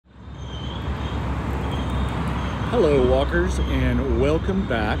Hello walkers, and welcome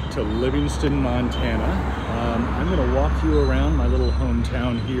back to Livingston, Montana. I'm going to walk you around my little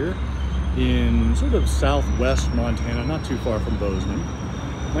hometown here in sort of southwest Montana, not too far from Bozeman.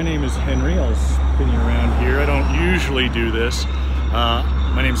 My name is Henry. I'll spin you around here. I don't usually do this.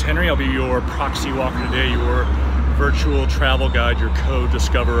 My name's Henry. I'll be your proxy walker today, your virtual travel guide, your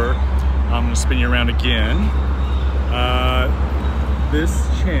co-discoverer. I'm going to spin you around again. This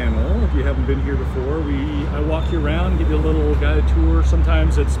channel, if you haven't been here before, I walk you around, give you a little guided tour.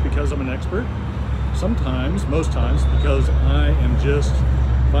 Sometimes it's because I'm an expert. Sometimes, most times, because I am just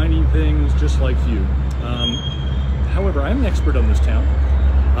finding things just like you. However, I'm an expert on this town.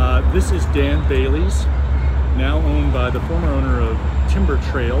 This is Dan Bailey's, now owned by the former owner of Timber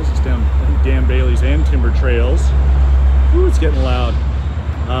Trails. It's down, I think, Dan Bailey's and Timber Trails. Ooh, it's getting loud.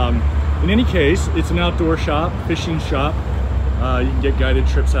 In any case, it's an outdoor shop, fishing shop. You can get guided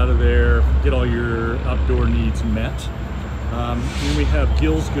trips out of there, get all your outdoor needs met. And we have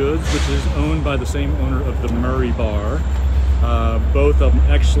Gill's Goods, which is owned by the same owner of the Murray Bar. Both of them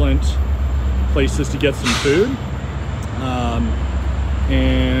excellent places to get some food.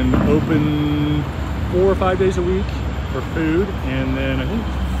 And open 4 or 5 days a week for food, and then I think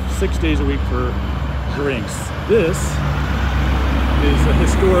 6 days a week for drinks. This is a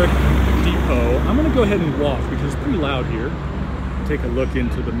historic depot. I'm gonna go ahead and walk because it's pretty loud here. Take a look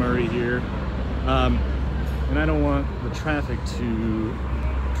into the Murray here. And I don't want the traffic to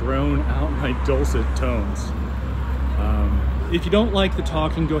drone out my dulcet tones. If you don't like the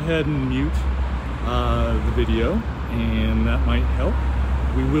talking, go ahead and mute the video, and that might help.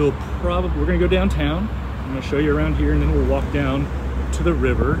 We're gonna go downtown. I'm gonna show you around here, and then we'll walk down to the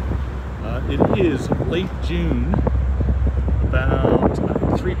river. It is late June, about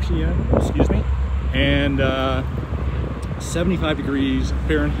 3 p.m., excuse me, and 75 degrees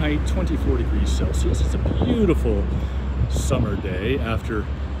Fahrenheit, 24 degrees Celsius. It's a beautiful summer day after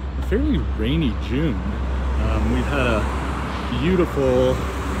a fairly rainy June. We've had a beautiful,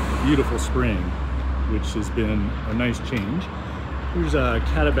 beautiful spring, which has been a nice change. Here's a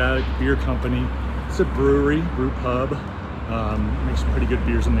Catabatic Beer Company. It's a brewery, brew pub. Makes some pretty good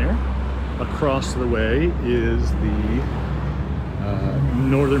beers in there. Across the way is the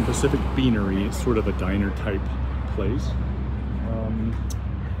Northern Pacific Beanery. It's sort of a diner type place.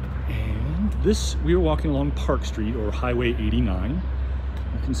 And we were walking along Park Street, or Highway 89.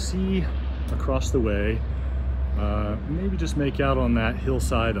 You can see across the way, maybe just make out on that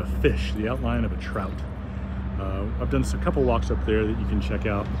hillside a fish, the outline of a trout. I've done a couple walks up there that you can check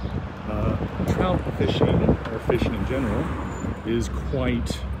out. Trout fishing, or fishing in general, is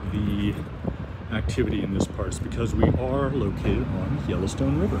quite the activity in this part. It's because we are located on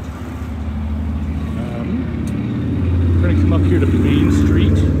Yellowstone River. We're going to come up here to Main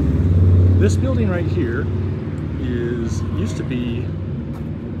Street. This building right here used to be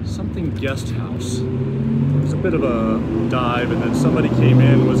something guest house. It was a bit of a dive, and then somebody came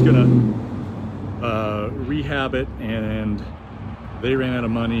in, was going to rehab it, and they ran out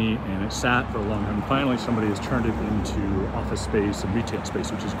of money, and it sat for a long time. Finally, somebody has turned it into office space and retail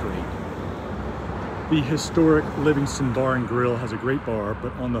space, which is great. The historic Livingston Bar and Grill has a great bar,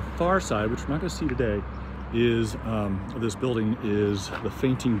 but on the far side, which we're not going to see today, is this building is the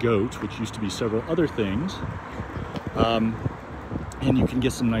Fainting Goat, which used to be several other things. And you can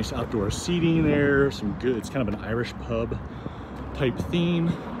get some nice outdoor seating there, it's kind of an Irish pub type theme.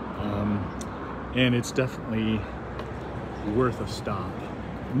 And it's definitely worth a stop.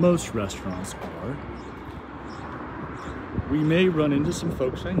 Most restaurants are. We may run into some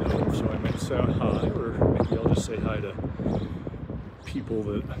folks I know, so I might say hi, or maybe I'll just say hi to people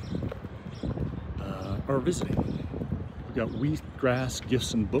that are visiting. We've got Wheatgrass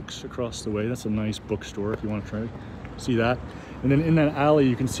Gifts and Books across the way. That's a nice bookstore if you want to try to see that. And then in that alley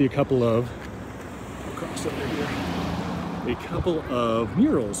you can see a couple of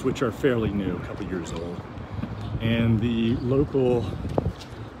murals which are fairly new, a couple years old. And the local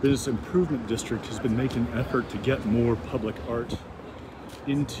business improvement district has been making an effort to get more public art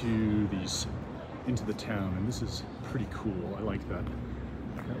into the town, and this is pretty cool. I like that.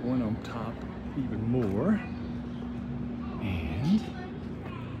 Got one on top even more, and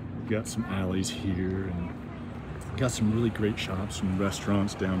we've got some alleys here, and got some really great shops and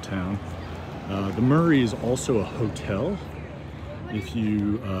restaurants downtown. The Murray is also a hotel. If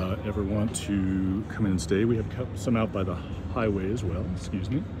you ever want to come in and stay, we have some out by the highway as well, excuse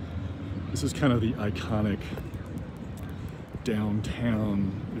me. This is kind of the iconic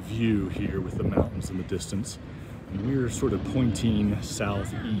downtown view here with the mountains in the distance. And we're sort of pointing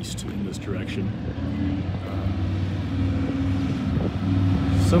southeast in this direction.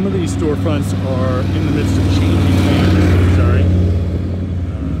 Some of these storefronts are in the midst of changing hands. Sorry.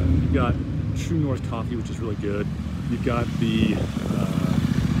 You've got True North Coffee, which is really good. You've got the,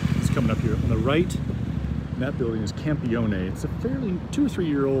 it's coming up here on the right. That building is Campione. It's a fairly 2 or 3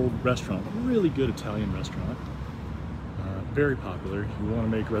 year old restaurant, really good Italian restaurant. Very popular. You want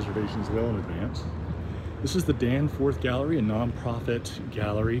to make reservations well in advance. This is the Danforth Gallery, a nonprofit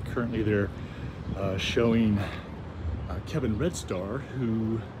gallery. Currently they're showing Kevin Redstar,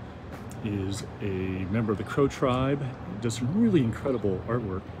 who is a member of the Crow tribe, does some really incredible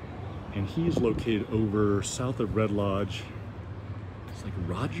artwork, and he's located over south of Red Lodge. It's like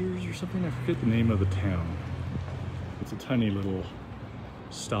Rogers or something, I forget the name of the town. It's a tiny little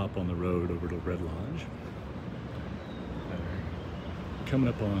stop on the road over to Red Lodge. Coming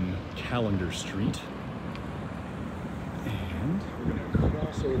up on Callender Street, and we're gonna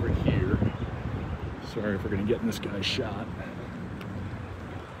cross over here. Sorry if we're gonna get in this guy's shot.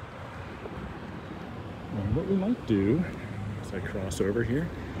 And what we might do, as I cross over here,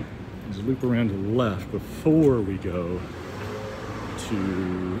 is loop around to the left before we go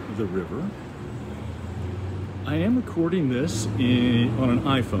to the river. I am recording this on an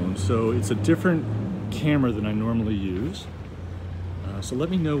iPhone, so it's a different camera than I normally use. So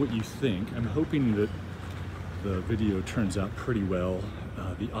let me know what you think. I'm hoping that the video turns out pretty well.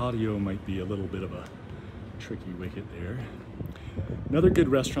 The audio might be a little bit of a tricky wicket there. Another good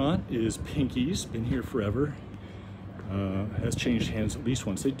restaurant is Pinky's, been here forever. Has changed hands at least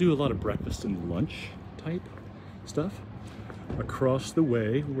once. They do a lot of breakfast and lunch type stuff. Across the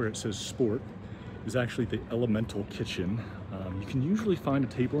way, where it says Sport, is actually the Elemental Kitchen. You can usually find a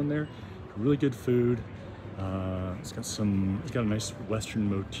table in there, really good food. It's got a nice Western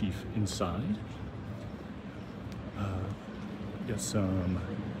motif inside. Got some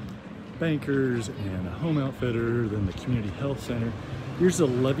bankers and a home outfitter, then the community health center. Here's the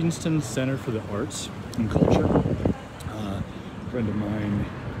Livingston Center for the Arts and Culture. A friend of mine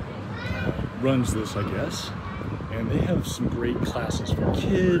runs this, I guess, and they have some great classes for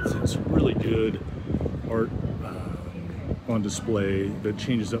kids and some really good art on display that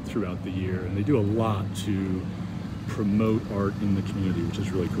changes up throughout the year, and they do a lot to promote art in the community, which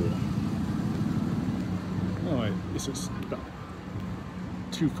is really cool. Oh, this is about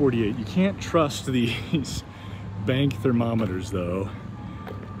 2:48. You can't trust these bank thermometers though.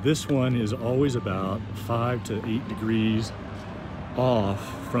 This one is always about 5 to 8 degrees off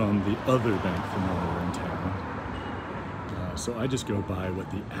from the other bank thermometer in town. So I just go by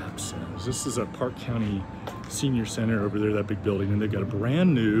what the app says. This is a Park County Senior Center over there, that big building, and they've got a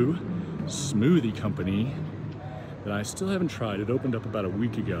brand new smoothie company that I still haven't tried. It opened up about a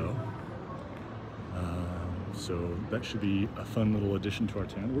week ago. So that should be a fun little addition to our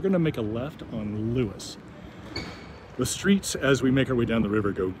town. We're gonna make a left on Lewis. The streets, as we make our way down the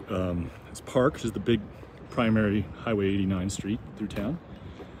river, go, it's Park, which is the big primary Highway 89 street through town.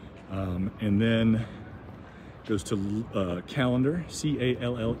 And then goes to Callender, C-A-L-L-E-N-D-E-R,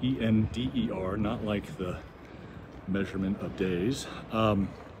 not like the measurement of days.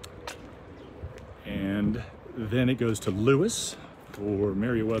 And then it goes to Lewis for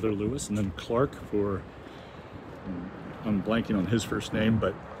Meriwether Lewis, and then Clark for, I'm blanking on his first name,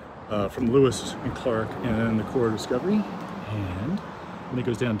 but from Lewis and Clark, and then the Corps of Discovery, and then it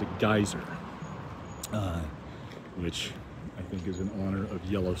goes down to Geyser, which I think is in honor of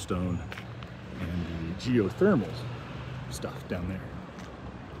Yellowstone and the geothermal stuff down there.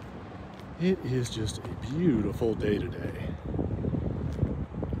 It is just a beautiful day today.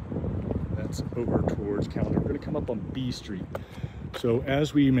 That's over towards Callender. We're gonna come up on B Street. So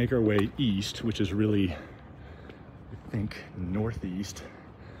as we make our way east, which is really, I think, northeast,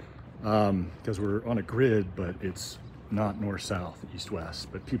 because we're on a grid, but it's not north-south, east-west,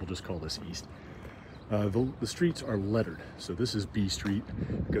 but people just call this east. The streets are lettered. So this is B Street.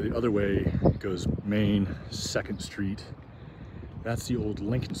 Go the other way, goes Main, 2nd Street. That's the old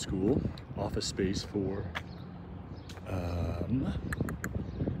Lincoln School, office space for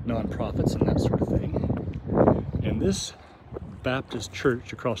nonprofits and that sort of thing. And this Baptist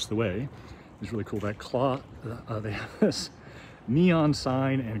church across the way is really cool. That they have this neon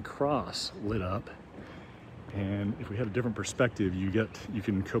sign and cross lit up. And if we had a different perspective, you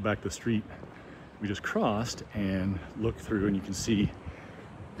can go back the street we just crossed and look through, and you can see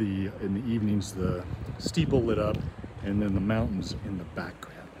in the evenings the steeple lit up, and then the mountains in the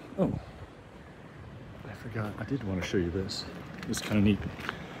background. Oh, I forgot, I did want to show you this. It's kind of neat.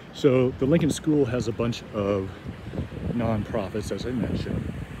 So the Lincoln School has a bunch of nonprofits, as I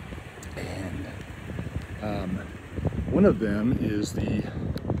mentioned, and one of them is the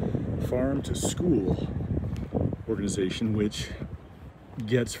Farm to School organization, which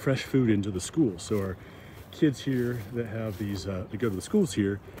gets fresh food into the school. So our kids here that have these, that go to the schools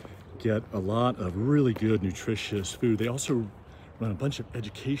here, get a lot of really good, nutritious food. They also run a bunch of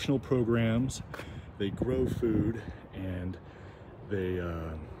educational programs. They grow food, and they,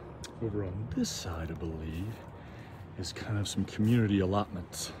 over on this side, I believe, is kind of some community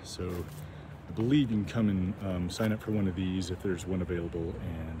allotments. So I believe you can come and sign up for one of these if there's one available,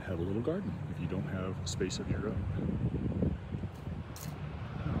 and have a little garden if you don't have space of your own.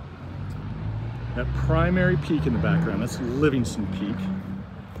 That primary peak in the background, that's Livingston Peak.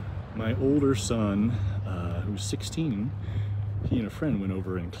 My older son, who's 16, he and a friend went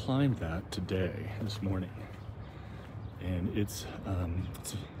over and climbed that today, this morning. And it's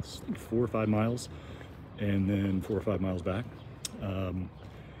like 4 or 5 miles, and then 4 or 5 miles back.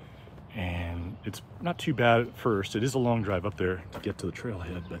 And it's not too bad at first. It is a long drive up there to get to the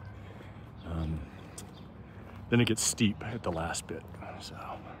trailhead, but then it gets steep at the last bit. So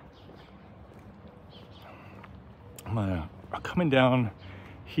I'm coming down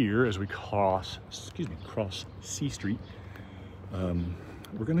here as we cross C Street.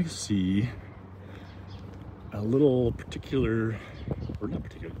 We're gonna see a little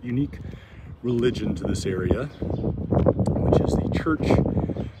unique religion to this area, which is the Church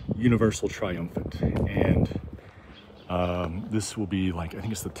Universal Triumphant. And this will be like, I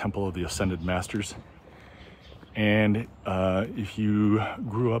think it's the Temple of the Ascended Masters. And if you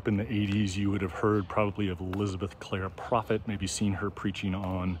grew up in the 80s, you would have heard probably of Elizabeth Clare Prophet, maybe seen her preaching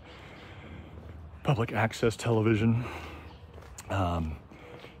on public access television.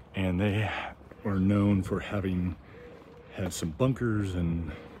 And they are known for having had some bunkers,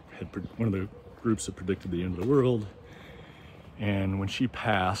 and had one of the groups that predicted the end of the world. And when she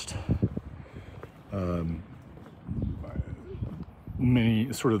passed, the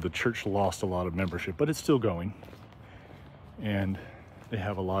church lost a lot of membership, but it's still going. And they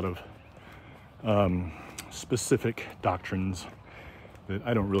have a lot of specific doctrines that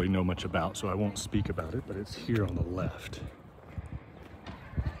I don't really know much about, so I won't speak about it, but it's here on the left.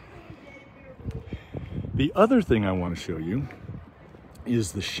 The other thing I want to show you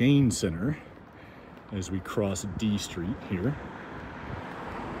is the Shane Center as we cross D Street here.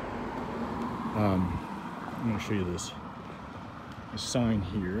 I'm going to show you this sign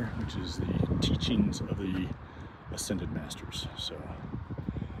here, which is the teachings of the Ascended Masters. So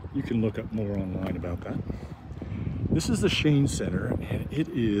you can look up more online about that. This is the Shane Center, and it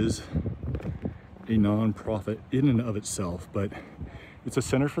is a non-profit in and of itself, but it's a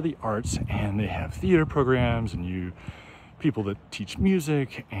center for the arts, and they have theater programs and people that teach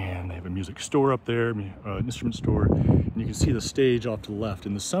music, and they have a music store up there, an instrument store, and you can see the stage off to the left.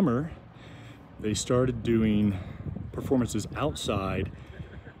 In the summer, they started doing performances outside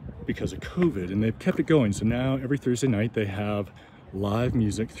because of COVID, and they've kept it going. So now every Thursday night they have live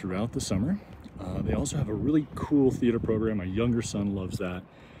music throughout the summer. They also have a really cool theater program. My younger son loves that.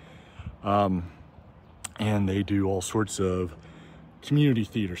 And they do all sorts of community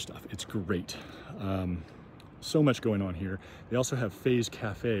theater stuff. It's great. So much going on here. They also have Faye's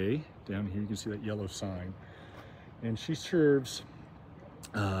Cafe down here. You can see that yellow sign. And she serves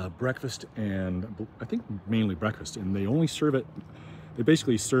breakfast, and I think mainly breakfast, and they only serve it, they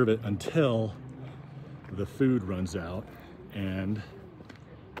basically serve it until the food runs out. And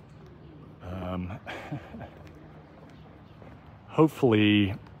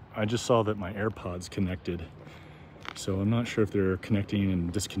hopefully, I just saw that my AirPods connected, so I'm not sure if they're connecting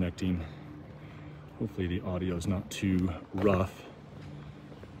and disconnecting. Hopefully the audio is not too rough.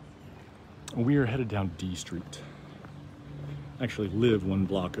 We are headed down D Street. I actually live 1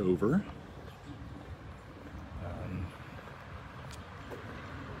 block over.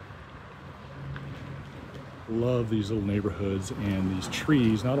 Love these little neighborhoods and these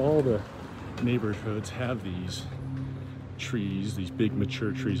trees. Not all the neighborhoods have these trees, these big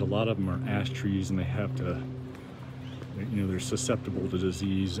mature trees. A lot of them are ash trees, and they have to, you know, they're susceptible to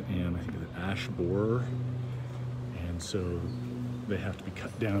disease and I think the ash borer, and so they have to be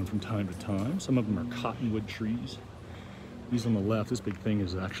cut down from time to time. Some of them are cottonwood trees. These on the left, this big thing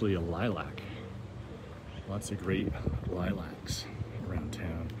is actually a lilac. Lots of great lilacs around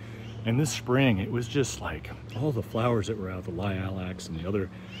town. And this spring, it was just like all the flowers that were out, the lilacs and the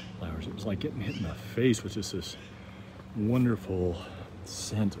other flowers, it was like getting hit in the face with just this wonderful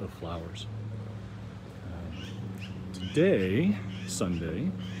scent of flowers. Today,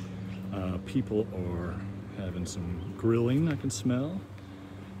 Sunday, people are having some grilling I can smell,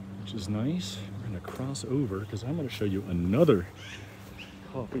 which is nice. We're gonna cross over because I'm gonna show you another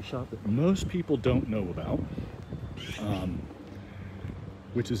coffee shop that most people don't know about,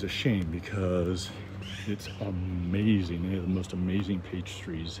 which is a shame because It's amazing. They have the most amazing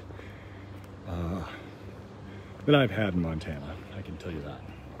pastries that I've had in Montana, I can tell you that,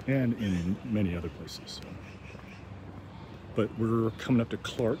 and in many other places. So. But we're coming up to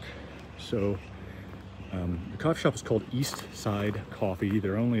Clark, so the coffee shop is called East Side Coffee.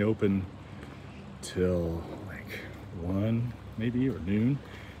 They're only open till like 1 maybe or noon.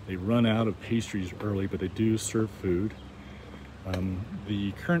 They run out of pastries early, but they do serve food.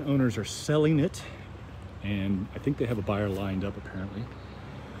 The current owners are selling it, and I think they have a buyer lined up apparently.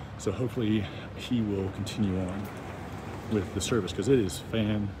 So hopefully he will continue on with the service, because it is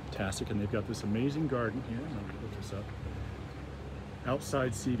fantastic. And they've got this amazing garden here. I'm gonna look this up.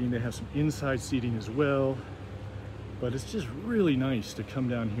 Outside seating, they have some inside seating as well. But it's just really nice to come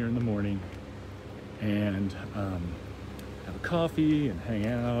down here in the morning and have a coffee and hang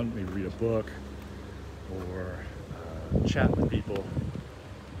out, maybe read a book or chat with people.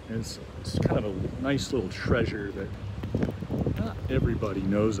 And it's kind of a nice little treasure that not everybody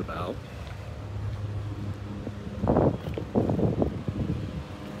knows about.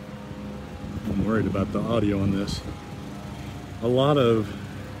 I'm worried about the audio on this. A lot of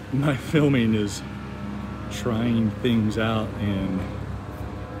my filming is trying things out and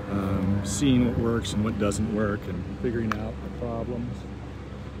seeing what works and what doesn't work, and figuring out the problems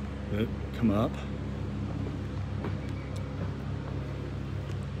that come up.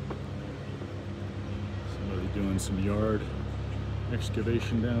 Somebody doing some yard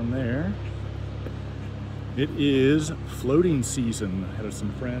excavation down there. It is floating season. I had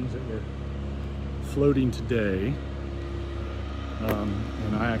some friends that were floating today.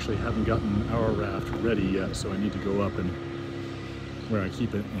 And I actually haven't gotten our raft ready yet, so I need to go up and where I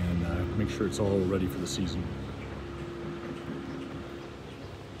keep it and make sure it's all ready for the season.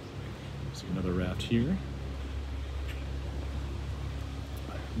 See another raft here.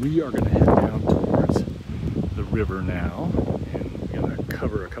 We are going to head down towards the river now, and we're going to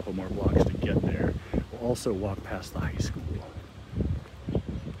cover a couple more blocks to get there. We'll also walk past the high school.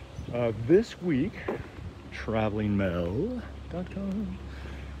 This week,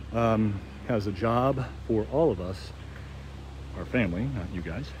 travelingmail.com has a job for all of us, our family, not you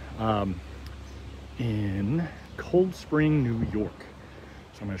guys, in Cold Spring, New York.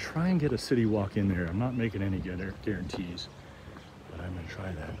 So I'm going to try and get a city walk in there. I'm not making any guarantees, but I'm going to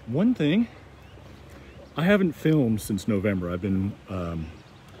try that. One thing, I haven't filmed since November. I've been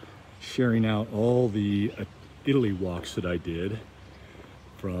sharing out all the Italy walks that I did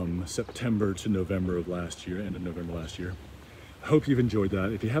from September to November of last year, end of November last year. I hope you've enjoyed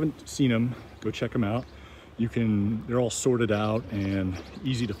that. If you haven't seen them, go check them out. They're all sorted out and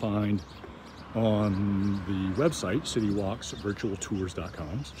easy to find on the website,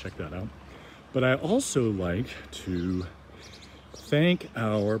 citywalksvirtualtours.com, so check that out. But I also like to thank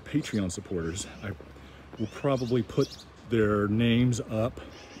our Patreon supporters. I will probably put their names up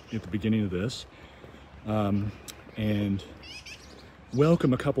at the beginning of this, and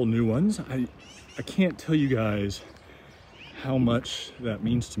welcome a couple new ones. I can't tell you guys how much that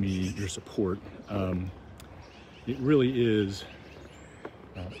means to me, your support. It really is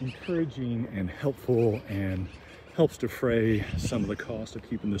encouraging and helpful, and helps defray some of the cost of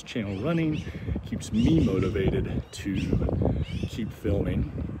keeping this channel running, keeps me motivated to keep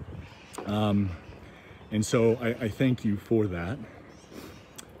filming. And so I thank you for that.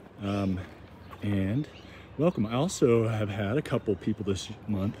 And welcome. I also have had a couple people this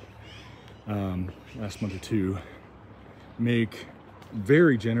month, last month or two, make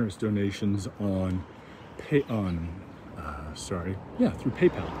very generous donations through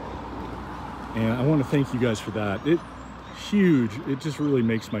PayPal. And I want to thank you guys for that. It's huge. It just really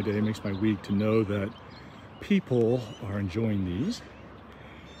makes my day, makes my week to know that people are enjoying these.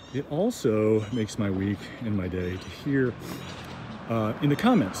 It also makes my week and my day to hear in the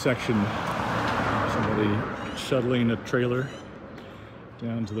comments section somebody shuttling a trailer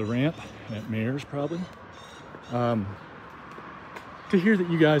down to the ramp at Mayor's probably. To hear that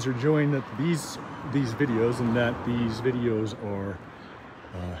you guys are enjoying these videos, and that these videos are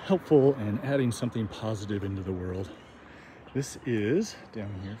helpful and adding something positive into the world. This is,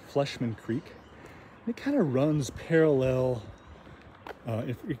 down here, Fleshman Creek. It kind of runs parallel,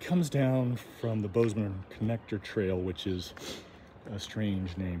 it comes down from the Bozeman Connector Trail, which is a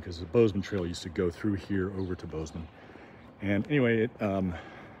strange name because the Bozeman Trail used to go through here over to Bozeman. And anyway, it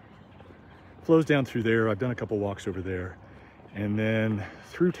flows down through there. I've done a couple walks over there, and then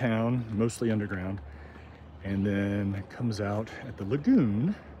through town, mostly underground, and then comes out at the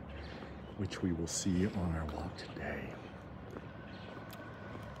lagoon, which we will see on our walk today.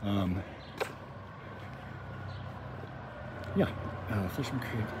 Fleshman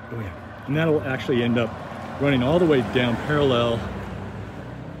Creek. Oh yeah. And that'll actually end up running all the way down parallel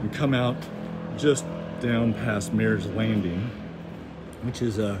and come out just down past Mayor's Landing, which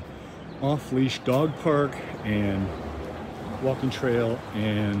is a off-leash dog park and walking trail,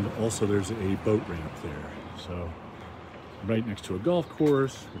 and also there's a boat ramp there. So right next to a golf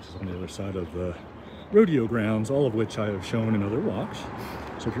course, which is on the other side of the rodeo grounds, all of which I have shown in other walks.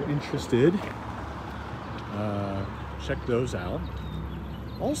 So if you're interested, check those out.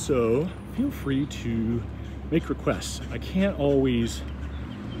 Also, feel free to make requests. I can't always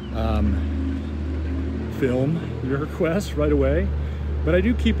film your requests right away, but I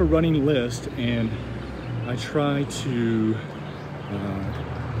do keep a running list, and I try to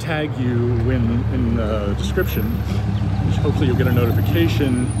tag you in the description, which hopefully you'll get a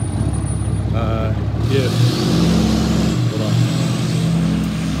notification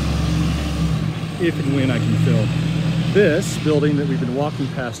if and when I can film. This building that we've been walking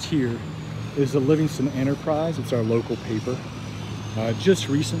past here is the Livingston Enterprise. It's our local paper. Just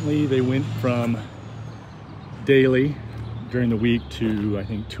recently they went from daily during the week to I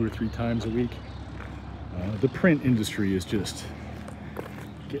think 2 or 3 times a week. The print industry is just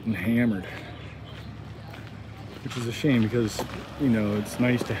getting hammered, which is a shame because, you know, it's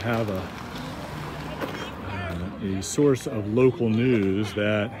nice to have a source of local news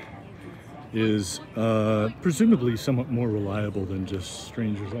that is presumably somewhat more reliable than just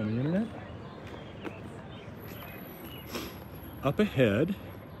strangers on the internet. Up ahead,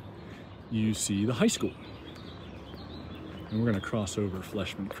 you see the high school. And we're gonna cross over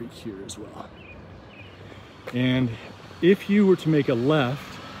Fleshman Creek here as well. And if you were to make a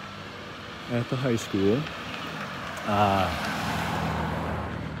left at the high school,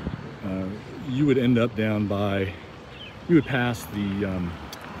 you would end up down by, you would pass the,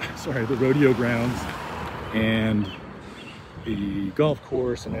 the rodeo grounds and the golf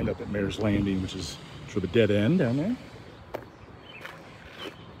course and end up at Mayor's Landing, which is sort of a dead end down there.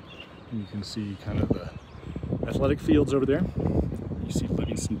 And you can see kind of the athletic fields over there. You see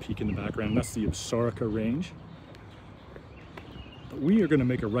Livingston Peak in the background. That's the Absaroka Range. But we are going to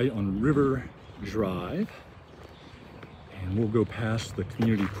make a right on River Drive, and we'll go past the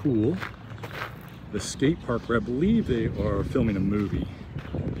community pool, the skate park, where I believe they are filming a movie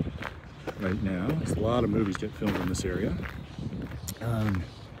right now. There's a lot of movies get filmed in this area.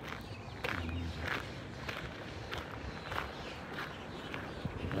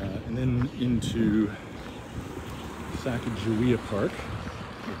 And then into Sacagawea Park.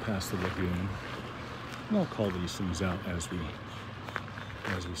 We'll pass the lagoon. And I'll call these things out as we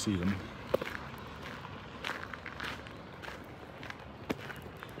see them.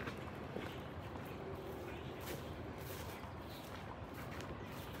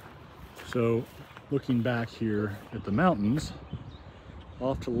 So looking back here at the mountains,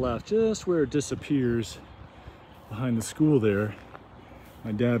 off to the left, just where it disappears behind the school there,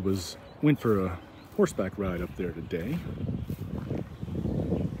 my dad went for a horseback ride up there today.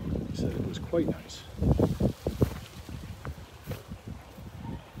 He said it was quite nice.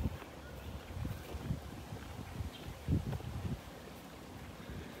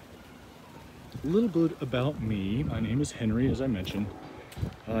 A little bit about me. My name is Henry, as I mentioned.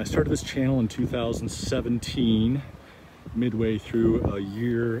 I started this channel in 2017, midway through a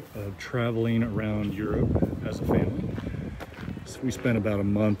year of traveling around Europe as a family. So we spent about a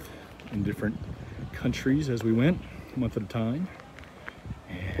month in different countries as we went, a month at a time.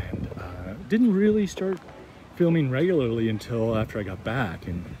 And didn't really start filming regularly until after I got back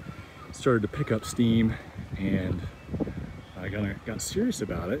and started to pick up steam, and I got serious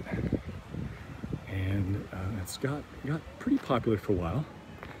about it. And it's got pretty popular for a while.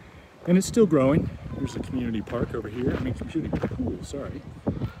 And it's still growing. There's a community park over here. I mean, community pool, sorry.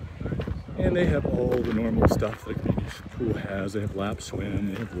 And they have all the normal stuff that a community pool has. They have lap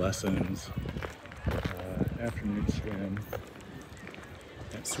swim, they have lessons, afternoon swim,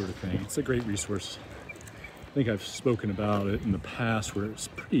 that sort of thing. It's a great resource. I think I've spoken about it in the past, where it's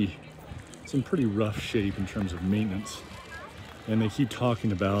in pretty rough shape in terms of maintenance. And they keep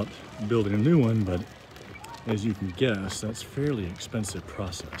talking about building a new one, but as you can guess, that's a fairly expensive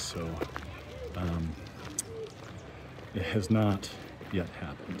process. So it has not yet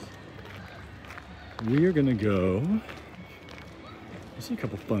happened. We are gonna go, I see a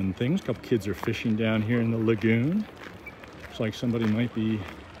couple fun things. A couple kids are fishing down here in the lagoon. Looks like somebody might be,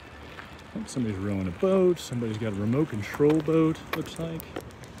 I think somebody's rowing a boat. Somebody's got a remote control boat, looks like.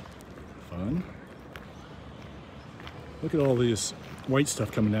 Fun. Look at all this white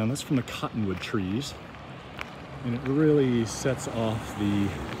stuff coming down. That's from the cottonwood trees. And it really sets off the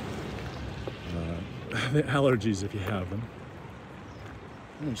allergies if you have them.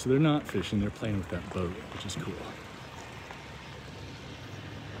 Right, so they're not fishing, they're playing with that boat, which is cool.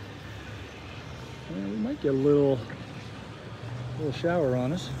 We might get a little shower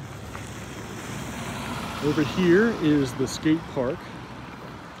on us. Over here is the skate park,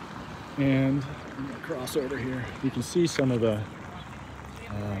 and I'm gonna cross over here. You can see some of the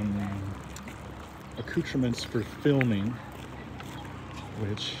accoutrements for filming,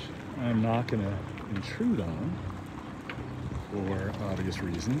 which I'm not gonna intrude on for obvious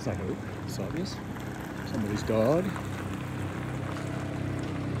reasons. I hope it's obvious. Somebody's dog.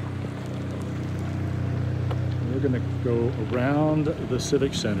 We're gonna go around the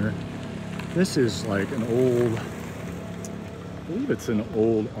Civic Center. This is like an old, I believe it's an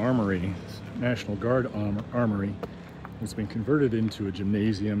old armory, National Guard armory. It's been converted into a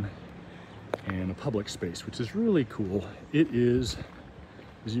gymnasium and a public space, which is really cool. It is,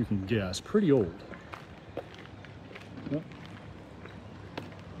 as you can guess, pretty old. Oh,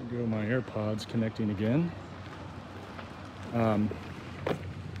 there go my AirPods connecting again. I'll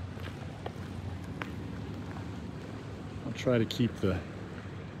try to keep the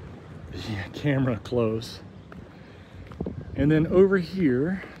camera close. And then over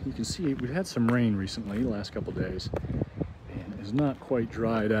here, you can see we've had some rain recently, the last couple days, and it's not quite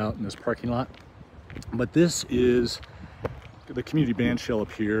dried out in this parking lot. But this is the community bandshell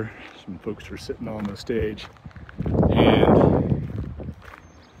up here. Some folks are sitting on the stage. And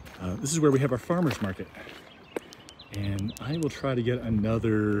this is where we have our farmers market. And I will try to get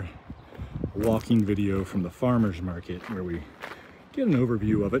another walking video from the farmers market where we get an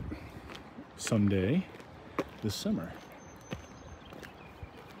overview of it someday this summer.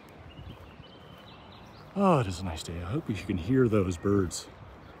 Oh, it is a nice day. I hope you can hear those birds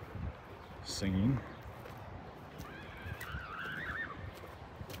singing.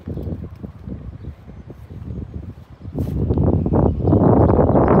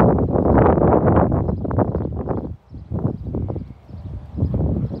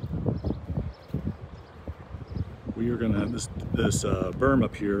 We are gonna, this berm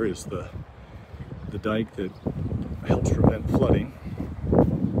up here is the dike that helps prevent flooding.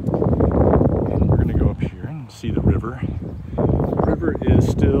 And we're gonna go up here and see the river. The river is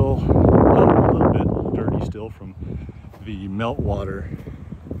still a little bit dirty still from the meltwater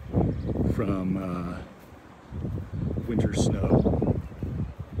from winter snow.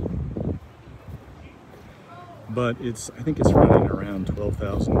 But I think it's running around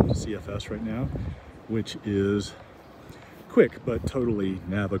 12,000 CFS right now, which is quick but totally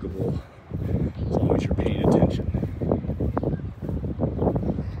navigable as long as you're paying attention.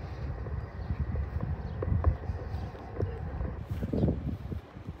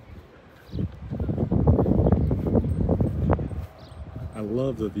 I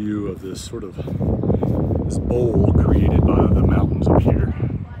love the view of this sort of this bowl created by the mountains up here.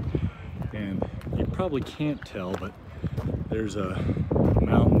 And you probably can't tell, but there's a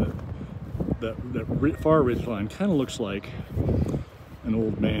mountain that far ridge line kind of looks like an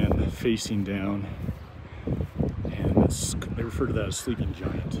old man facing down, and they refer to that as sleeping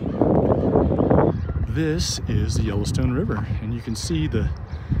giant. This is the Yellowstone River, and you can see the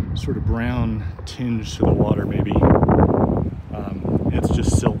sort of brown tinge to the water maybe. It's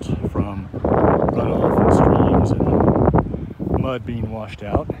just silt from runoff and streams and mud being washed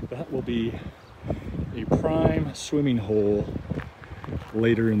out. That will be a prime swimming hole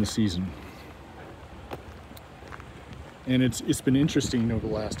later in the season. And it's been interesting over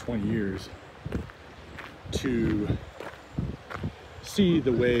the last 20 years to see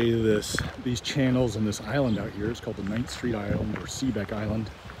the way these channels and this island out here, it's called the 9th Street Island or Civic Island,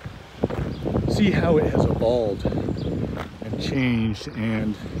 see how it has evolved and changed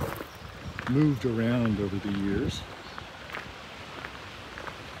and moved around over the years.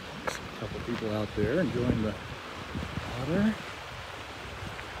 There's a couple people out there enjoying the water.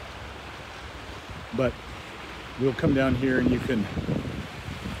 But we'll come down here and you can,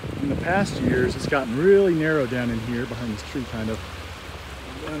 in the past years, it's gotten really narrow down in here behind this tree kind of,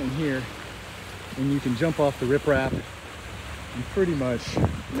 down in here, and you can jump off the riprap and pretty much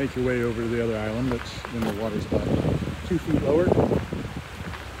make your way over to the other island, which when the water's about 2 feet lower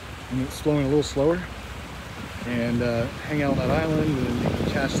and it's flowing a little slower, and hang out on that island, and you can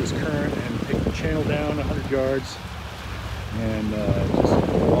catch this current and take the channel down 100 yards and just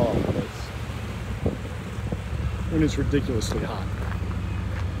go off when it's ridiculously hot.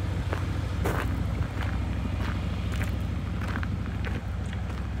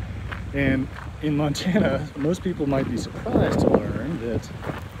 And in Montana, most people might be surprised to learn that,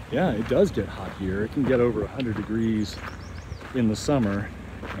 yeah, it does get hot here. It can get over 100 degrees in the summer,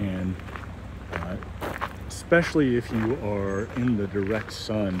 and especially if you are in the direct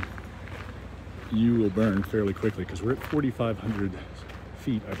sun, you will burn fairly quickly, because we're at 4,500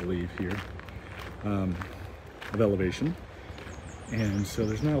 feet, I believe, here of elevation. And so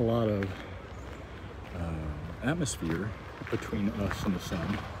there's not a lot of atmosphere between us and the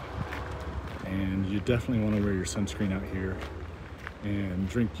sun. And you definitely want to wear your sunscreen out here and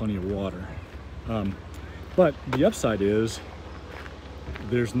drink plenty of water. But the upside is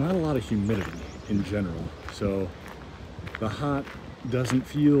there's not a lot of humidity in general. So the hot doesn't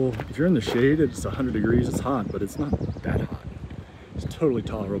feel, if you're in the shade, it's 100 degrees, it's hot, but it's not that hot. It's totally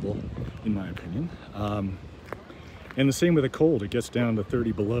tolerable, in my opinion. And the same with the cold, it gets down to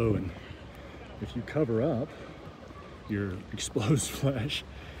 30 below, and if you cover up your exposed flesh,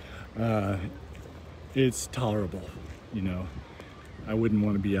 it's tolerable, you know. I wouldn't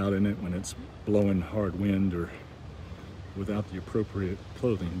want to be out in it when it's blowing hard wind or without the appropriate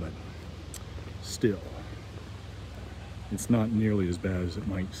clothing, but still, it's not nearly as bad as it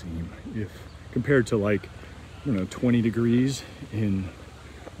might seem. If compared to, like, you know, 20 degrees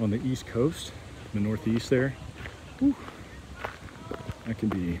on the East Coast, the Northeast there, whew, that can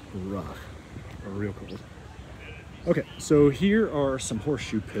be rough or real cold. Okay, so here are some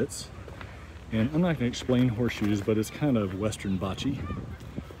horseshoe pits. And I'm not going to explain horseshoes, but it's kind of Western bocce.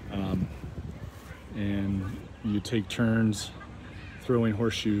 And you take turns throwing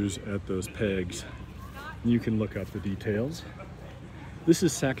horseshoes at those pegs. You can look up the details. This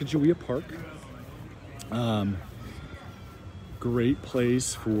is Sacagawea Park. Great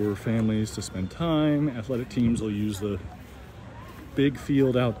place for families to spend time. Athletic teams will use the big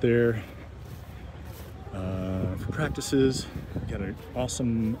field out there for practices. Got an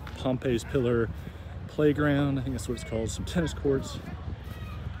awesome Pompey's Pillar playground, I think that's what it's called, some tennis courts,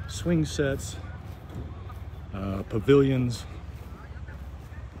 swing sets, pavilions,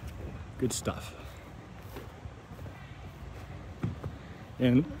 good stuff.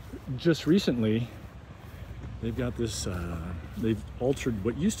 And just recently, they've got this, they've altered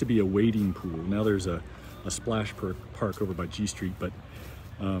what used to be a wading pool. Now there's a splash park over by G Street, but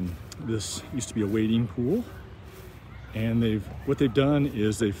this used to be a wading pool. And what they've done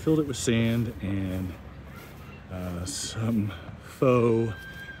is they've filled it with sand and some faux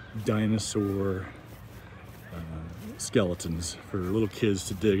dinosaur skeletons for little kids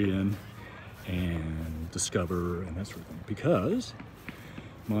to dig in and discover and that sort of thing. Because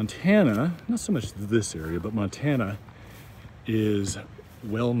Montana, not so much this area, but Montana is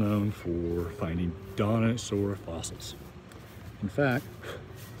well known for finding dinosaur fossils. In fact,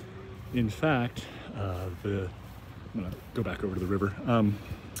 I'm gonna go back over to the river.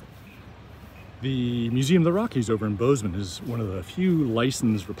 The Museum of the Rockies over in Bozeman is one of the few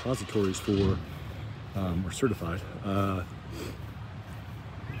licensed repositories for, or certified,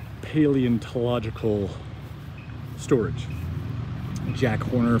 paleontological storage. Jack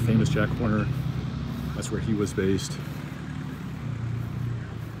Horner, famous Jack Horner, that's where he was based.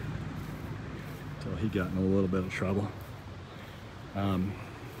 Until he got in a little bit of trouble.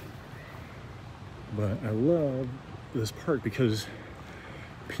 But I love this park because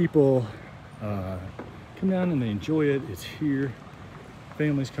people come down and they enjoy it. It's here.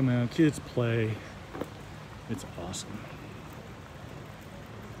 Families come out, kids play. It's awesome.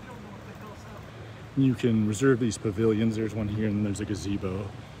 You can reserve these pavilions. There's one here, and then there's a gazebo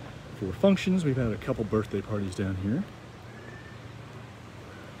for functions. We've had a couple birthday parties down here.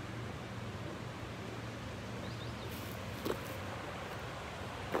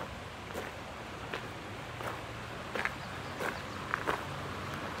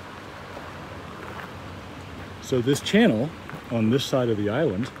 So this channel on this side of the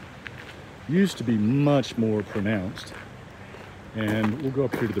island used to be much more pronounced. And we'll go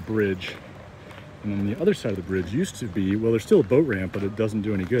up here to the bridge. And on the other side of the bridge used to be, well, there's still a boat ramp, but it doesn't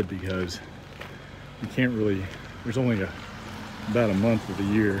do any good because you can't really, there's only about a month of the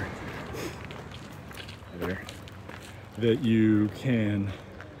year there that you could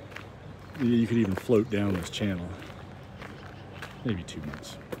even float down this channel. Maybe 2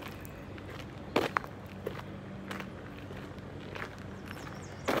 months.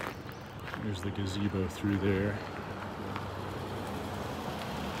 There's the gazebo through there.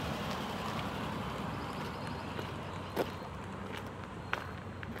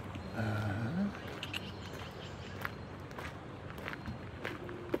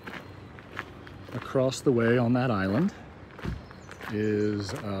 Across the way on that island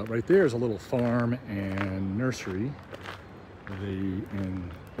is, right there is a little farm and nursery.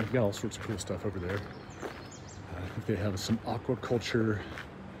 They've got all sorts of cool stuff over there. I think they have some aquaculture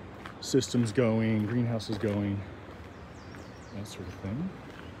systems going, greenhouses going, that sort of thing.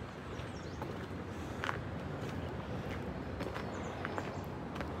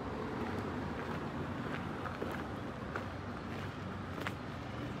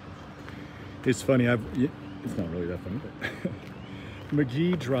 It's funny, it's not really that funny, but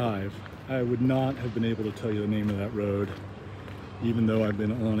McGee Drive, I would not have been able to tell you the name of that road, even though I've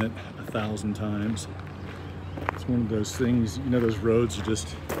been on it 1,000 times. It's one of those things, you know, those roads you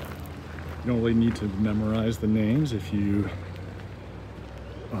don't really need to memorize the names. If you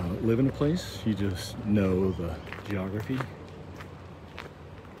live in a place, you just know the geography.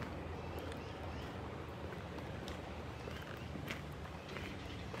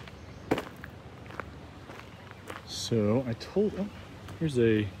 So oh, here's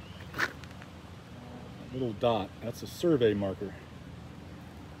a little dot. That's a survey marker.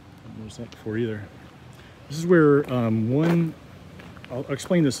 I haven't noticed that before either. This is where I'll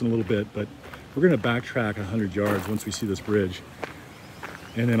explain this in a little bit, but we're going to backtrack 100 yards once we see this bridge.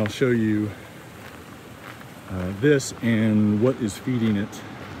 And then I'll show you this and what is feeding it,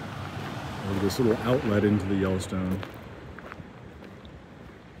 or this little outlet into the Yellowstone.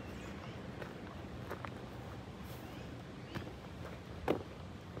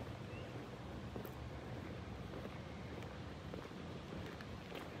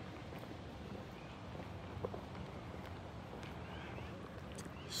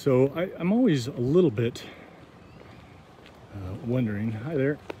 So I'm always a little bit wondering, hi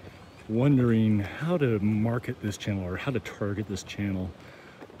there, wondering how to market this channel or how to target this channel.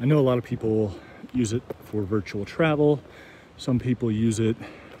 I know a lot of people use it for virtual travel. Some people use it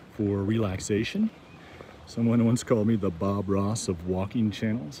for relaxation. Someone once called me the Bob Ross of walking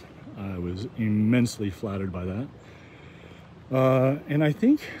channels. I was immensely flattered by that. And I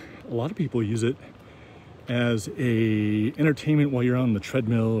think a lot of people use it as a entertainment while you're on the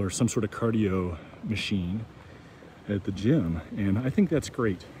treadmill or some sort of cardio machine at the gym, and I think that's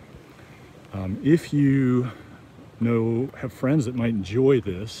great. If you have friends that might enjoy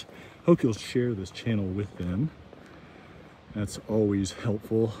this, hope you'll share this channel with them. That's always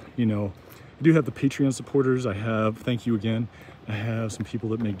helpful. You know, I do have the Patreon supporters. Thank you again. I have some people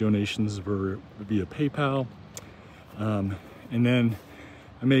that make donations via PayPal, and then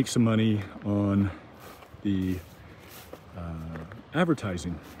I make some money on the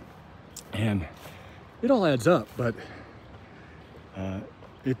advertising, and it all adds up, but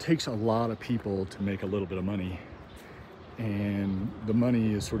it takes a lot of people to make a little bit of money, and the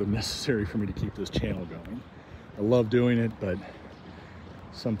money is sort of necessary for me to keep this channel going. I love doing it, but at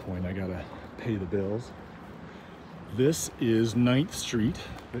some point I gotta pay the bills. This is 9th Street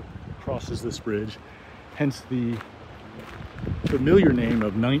that crosses this bridge, hence the familiar name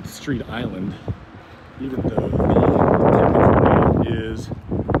of 9th Street Island, even though the technical name is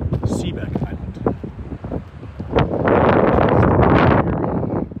Civic Island.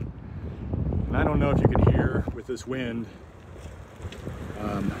 And I don't know if you can hear with this wind.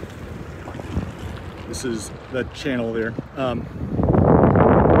 This is that channel there. And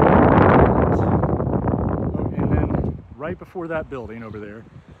then right before that building over there,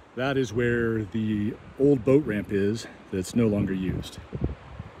 that is where the old boat ramp is that's no longer used.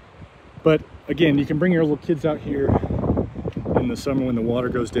 But again, you can bring your little kids out here in the summer when the water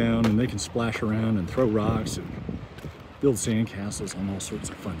goes down, and they can splash around and throw rocks and build sand castles and all sorts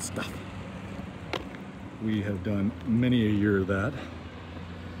of fun stuff. We have done many a year of that.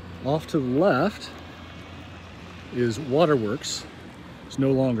 Off to the left is Waterworks. It's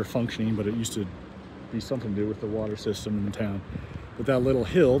no longer functioning, but it used to be something to do with the water system in the town. But that little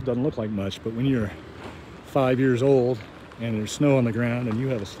hill doesn't look like much, but when you're 5 years old and there's snow on the ground and you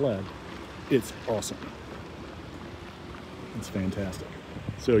have a sled, it's awesome. It's fantastic.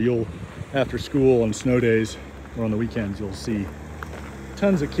 So you'll, after school on snow days or on the weekends, you'll see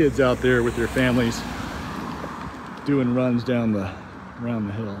tons of kids out there with their families doing runs around the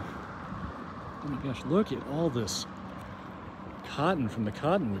hill. Oh my gosh, look at all this cotton from the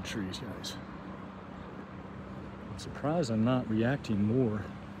cottonwood trees, guys. I'm surprised I'm not reacting more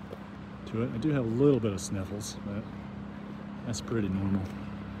to it. I do have a little bit of sniffles, but that's pretty normal.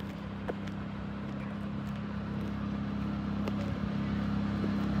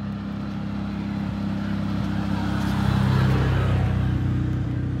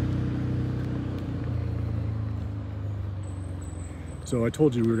 So I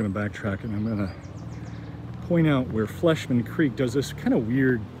told you we were going to backtrack, and I'm going to point out where Fleshman Creek does this kind of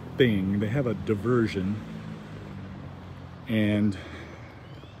weird thing. They have a diversion, and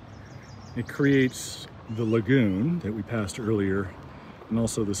it creates the lagoon that we passed earlier, and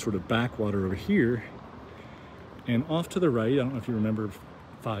also this sort of backwater over here. And off to the right, I don't know if you remember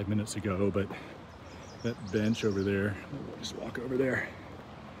 5 minutes ago, but that bench over there, we'll just walk over there.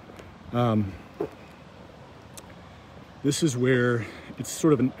 This is where it's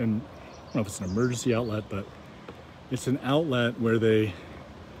sort of I don't know if it's an emergency outlet, but it's an outlet where they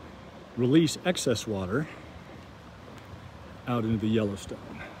release excess water out into the Yellowstone.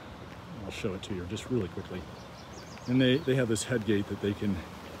 I'll show it to you just really quickly. And they have this head gate that they can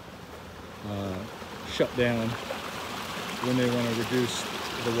shut down when they want to reduce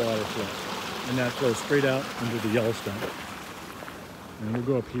the water flow. And that flows straight out into the Yellowstone. And we'll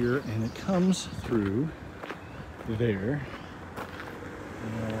go up here, and it comes through there.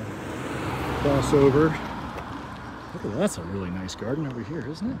 Cross over. Look at that's a really nice garden over here,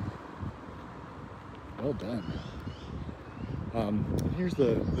 isn't it? Well done. Here's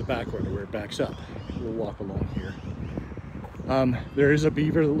the back road where it backs up. We'll walk along here. There is a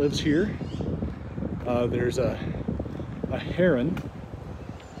beaver that lives here. There's a heron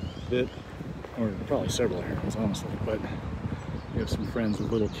that, or probably several herons, honestly, but we have some friends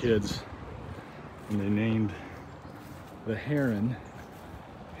with little kids, and they named the heron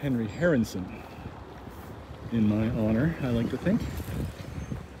Henry Harrison in my honor, I like to think.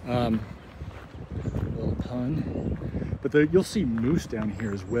 Little pun. But you'll see moose down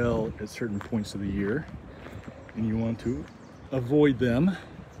here as well at certain points of the year, and you want to avoid them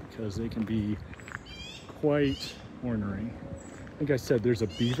because they can be quite ornery. I think I said there's a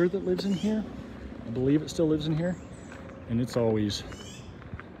beaver that lives in here. I believe it still lives in here, and it's always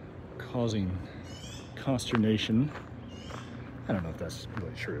causing consternation. I don't know if that's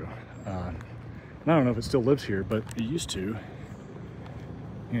really true. I don't know if it still lives here, but it used to.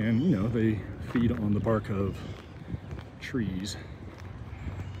 And you know, they feed on the bark of trees.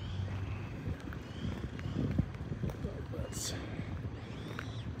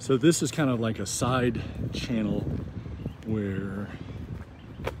 So this is kind of like a side channel where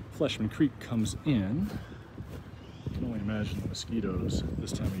Fleshman Creek comes in. I can only imagine the mosquitoes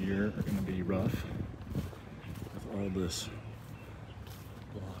this time of year are going to be rough with all this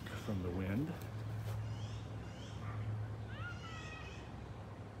block from the wind.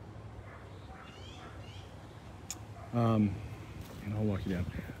 And I'll walk you down.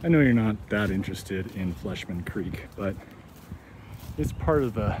 I know you're not that interested in Fleshman Creek, but it's part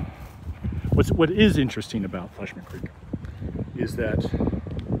of the, what is interesting about Fleshman Creek is that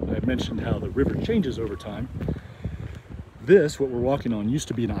I've mentioned how the river changes over time. This, what we're walking on, used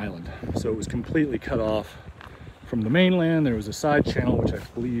to be an island. So it was completely cut off from the mainland. There was a side channel, which I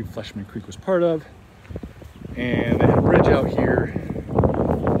believe Fleshman Creek was part of. And they had a bridge out here.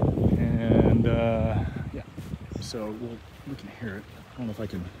 And yeah, so we can hear it. I don't know if I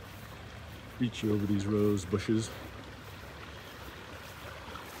can reach you over these rose bushes.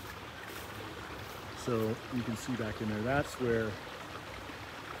 So you can see back in there, that's where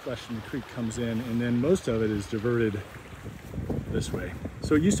Fleshman Creek comes in, and then most of it is diverted this way.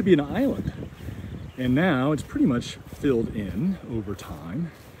 So it used to be an island, and now it's pretty much filled in over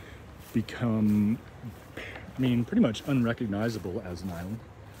time, become, I mean, pretty much unrecognizable as an island.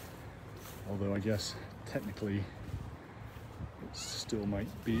 Although I guess technically it still might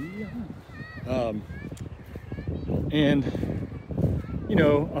be. And you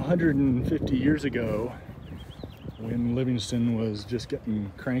know, 150 years ago, when Livingston was just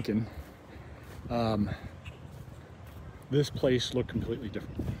getting cranking, this place looked completely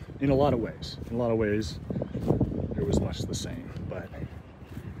different in a lot of ways. In a lot of ways, it was much the same, but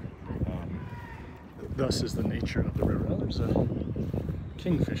thus is the nature of the river. Oh, there's a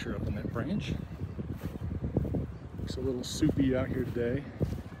kingfisher up in that branch. Looks a little soupy out here today.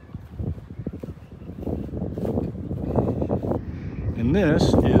 And this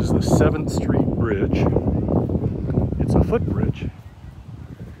is the 7th Street Bridge. It's a footbridge.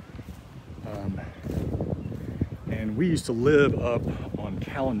 And we used to live up on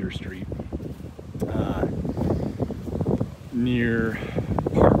Calendar Street near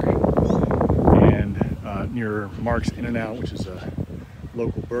Park and near Mark's In-N-Out, which is a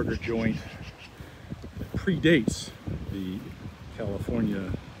local burger joint that predates the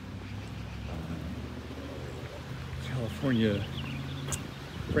California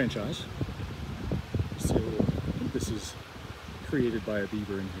franchise. So I think this is created by a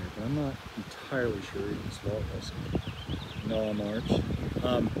beaver in here, but I'm not entirely sure. It's walrus. No, March.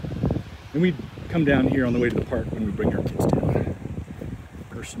 And we come down here on the way to the park when we bring our kids down.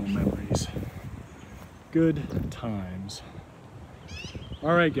 Personal memories. Good times.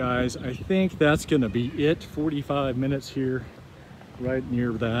 All right, guys, I think that's gonna be it. 45 minutes here, right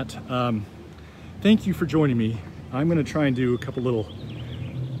near that. Thank you for joining me. I'm gonna try and do a couple little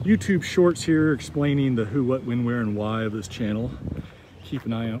YouTube shorts here explaining the who, what, when, where, and why of this channel. Keep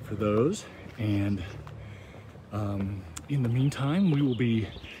an eye out for those. And in the meantime, we will be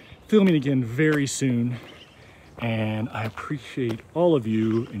filming again very soon. And I appreciate all of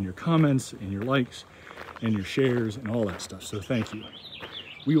you and your comments and your likes and your shares and all that stuff. So thank you.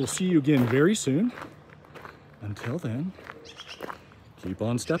 We will see you again very soon. Until then, keep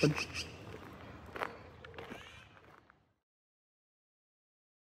on stepping.